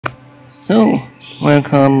So,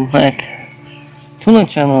 welcome back to the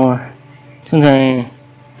channel. Today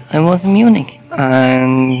I was in Munich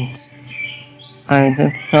and I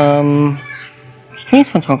did some street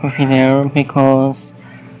photography there because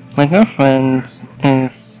my girlfriend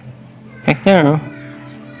is back there.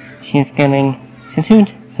 She's getting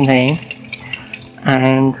tattooed today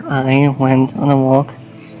and I went on a walk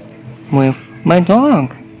with my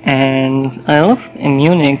dog, and I lived in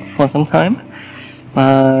Munich for some time,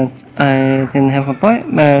 but I didn't have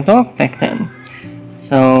a dog back then.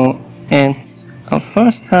 So it's our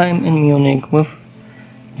first time in Munich with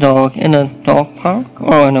dog in a dog park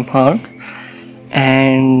or in a park.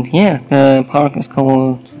 And yeah, the park is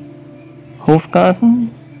called Hirschgarten,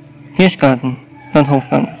 not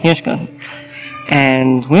Hofgarten, Hirschgarten.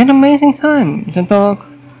 And we had an amazing time. The dog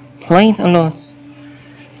played a lot.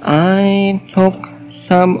 I took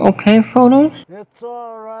some okay photos. It's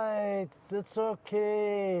alright, it's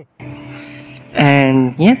okay.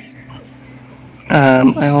 And yes,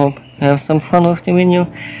 I hope you have some fun with the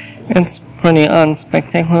video. It's pretty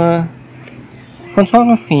unspectacular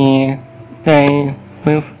photography day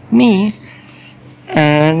with me.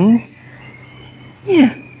 And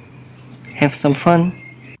yeah, have some fun.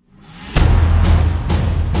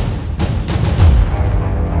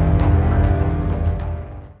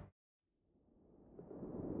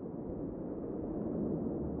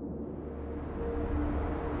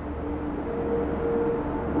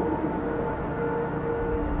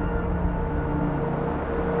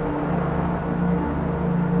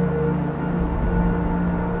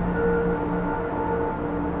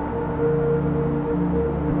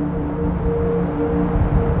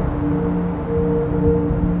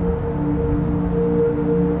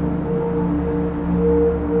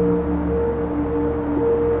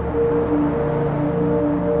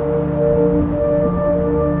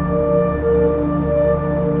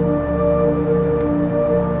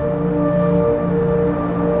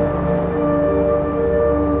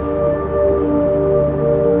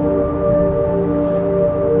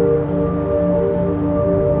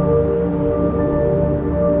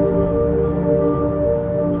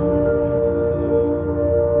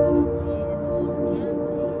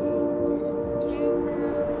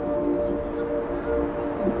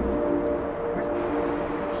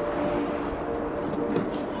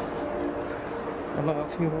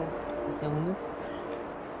 Kameraführung ist ja Munich.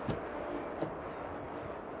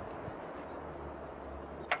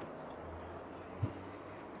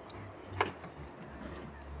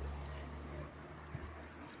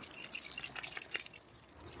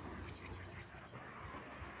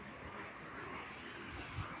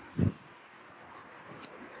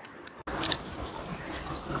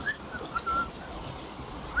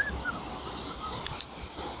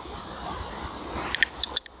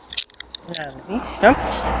 Ja, siehst du?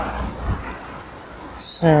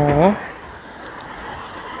 So,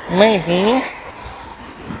 maybe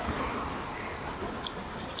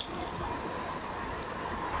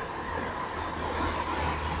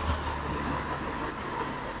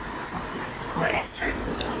nice.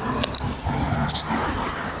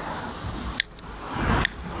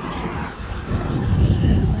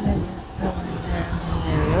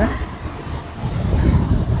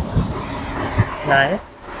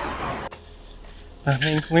 Nice. Nach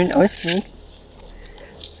dem coolen Ausflug.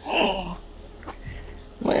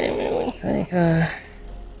 Maybe we'll take a...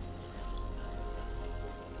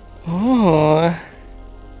 Oh.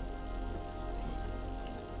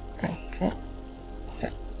 Okay.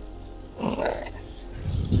 Nice.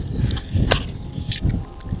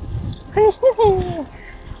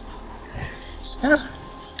 Oh.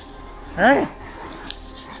 Nice.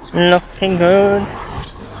 Looking good.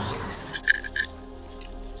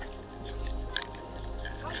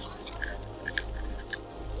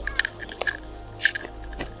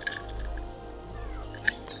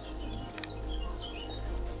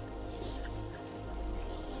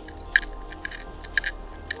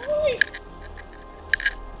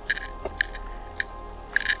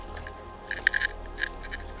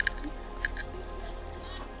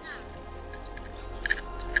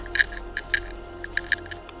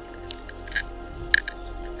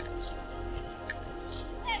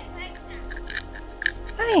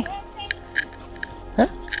 Hi. Huh?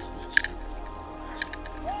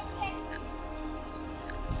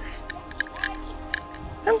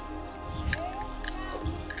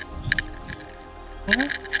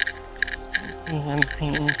 Let's see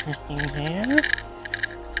something interesting there.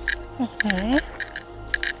 Okay.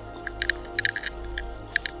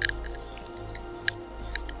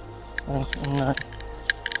 Like nuts.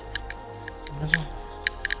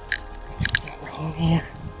 Here.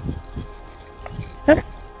 Stop.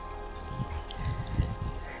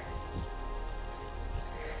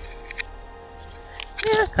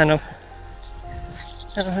 kind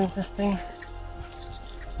of interesting.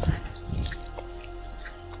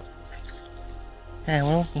 There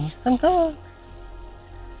will be some dogs.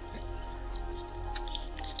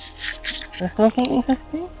 Is this looking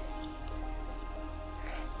interesting?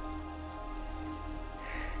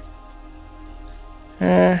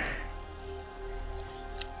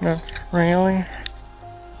 Not really.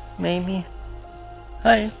 Maybe.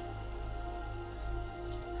 Hi.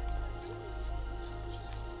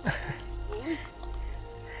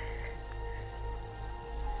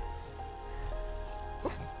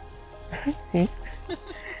 Süß.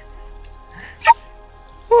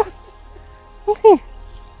 Oh, see.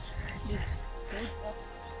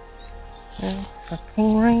 It's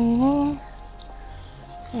fucking raining.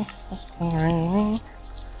 It's fucking raining.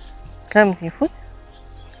 Clumsy foot.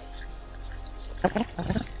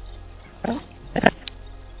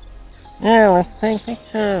 Yeah, let's take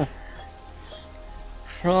pictures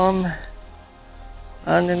from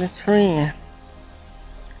under the tree.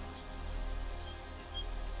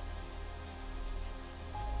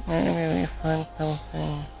 Maybe we find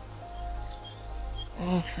something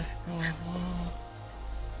interesting.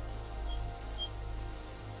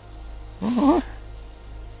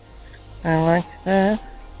 I like that.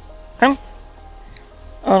 Come!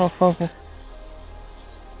 Out of focus.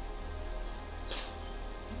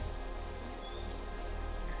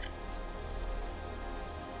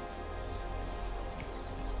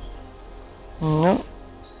 Nope.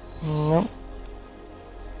 Nope.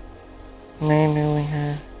 Maybe we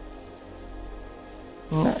have.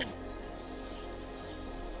 Nice.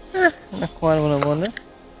 Not quite what I wanted.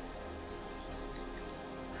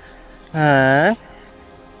 But.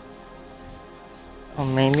 Or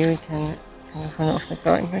maybe we can in front of the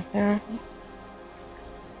garden back there.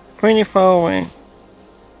 Pretty far away.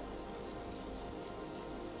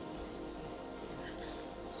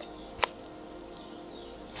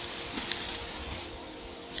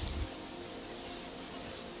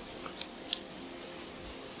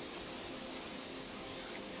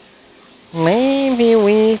 Maybe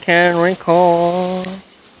we can record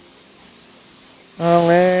a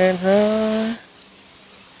little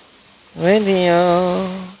video.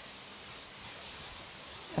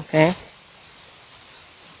 Okay.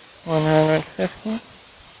 150.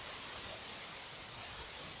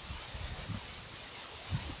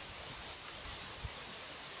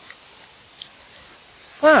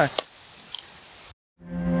 Fuck.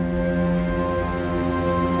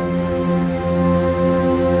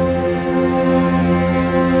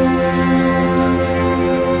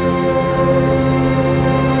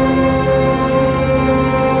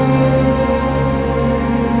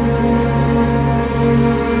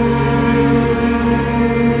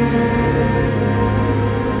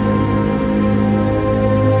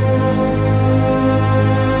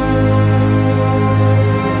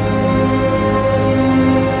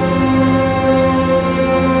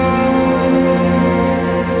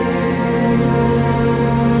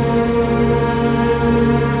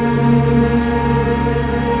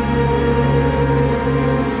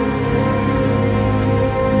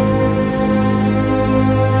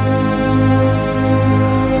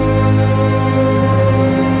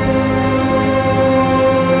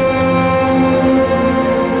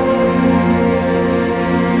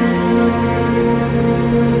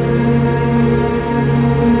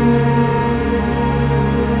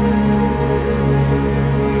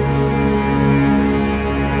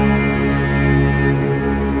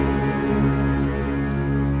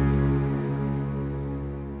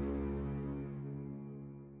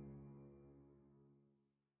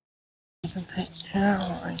 The picture,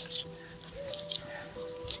 like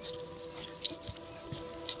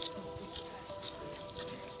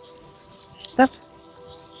step,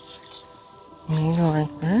 maybe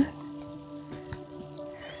like that.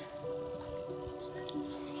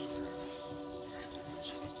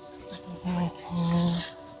 Maybe we can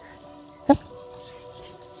step.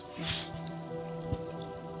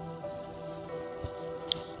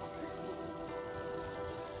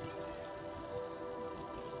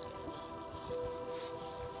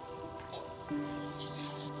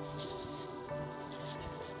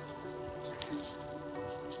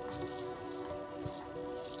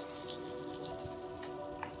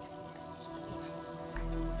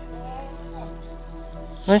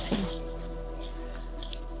 Let's see.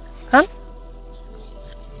 Come.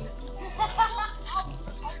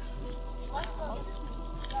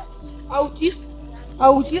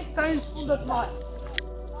 Autist 100 Mal.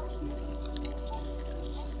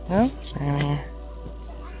 No? Maybe.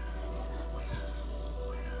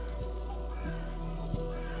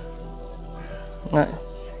 Nice.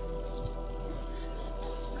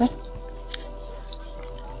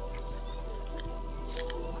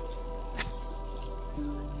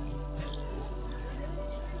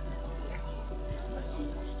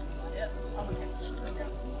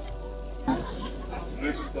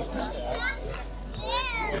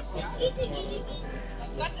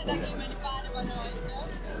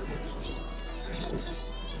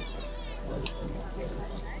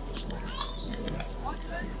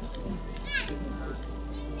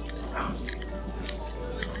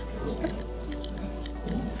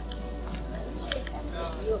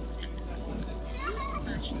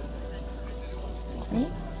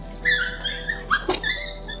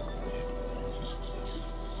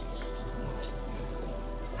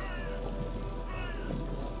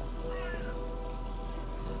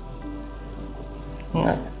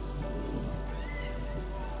 Nice.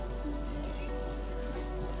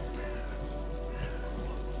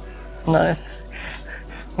 Nice.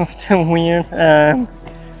 With the weird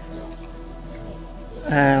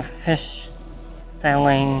fish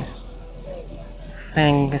selling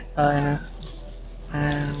thing beside it.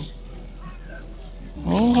 And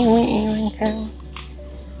maybe we even can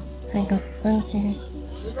take a photo.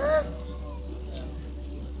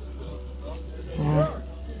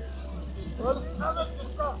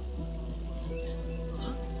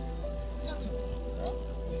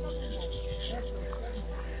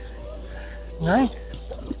 Nice.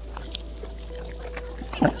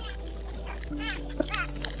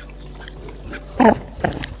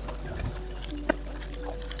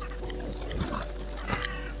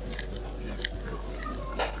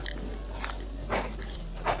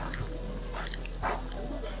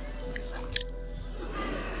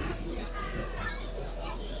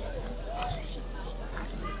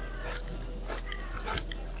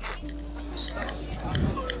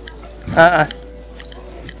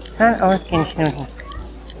 Sen ausgehen.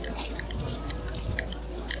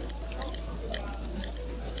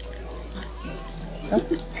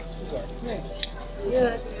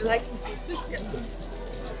 Yeah, he likes his sister.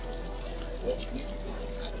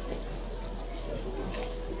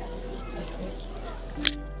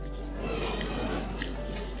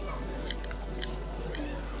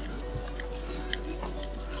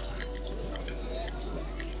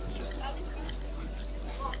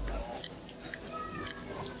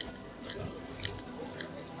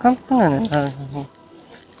 Kommt man denn also nicht?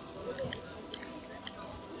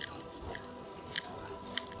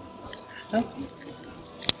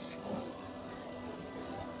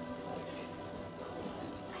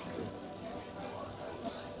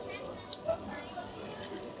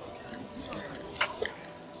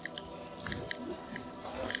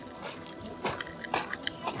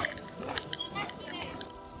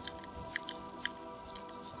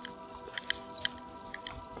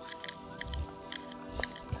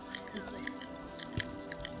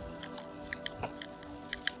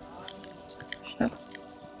 Stopp.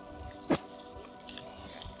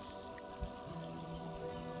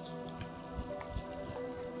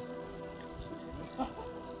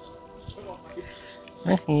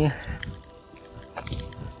 I see you.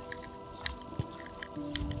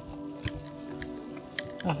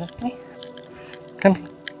 Oh, this way? Come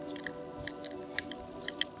see.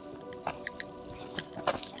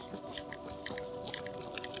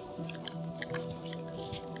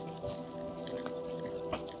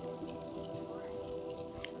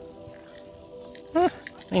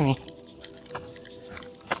 Maybe.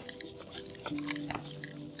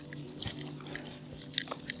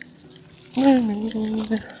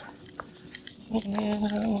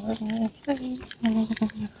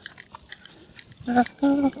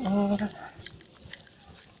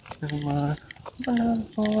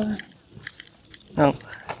 No.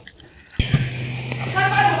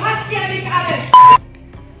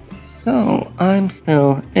 So I'm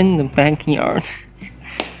still in the backyard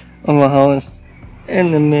of a house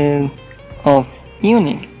in the middle of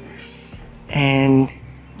Munich, and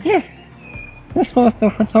yes, this was the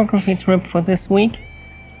photography trip for this week.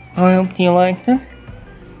 I hope you liked it.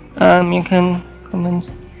 You can comment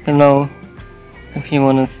below if you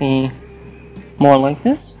want to see more like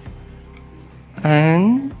this.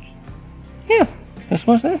 And yeah, this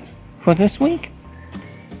was it for this week.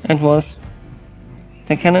 It was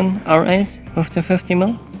the Canon R8 with the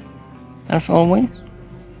 50mm, as always.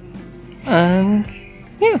 And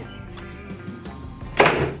yeah.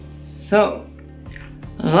 So,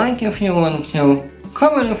 like if you want to,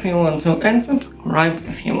 comment if you want to, and subscribe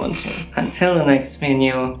if you want to. Until the next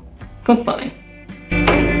video, goodbye.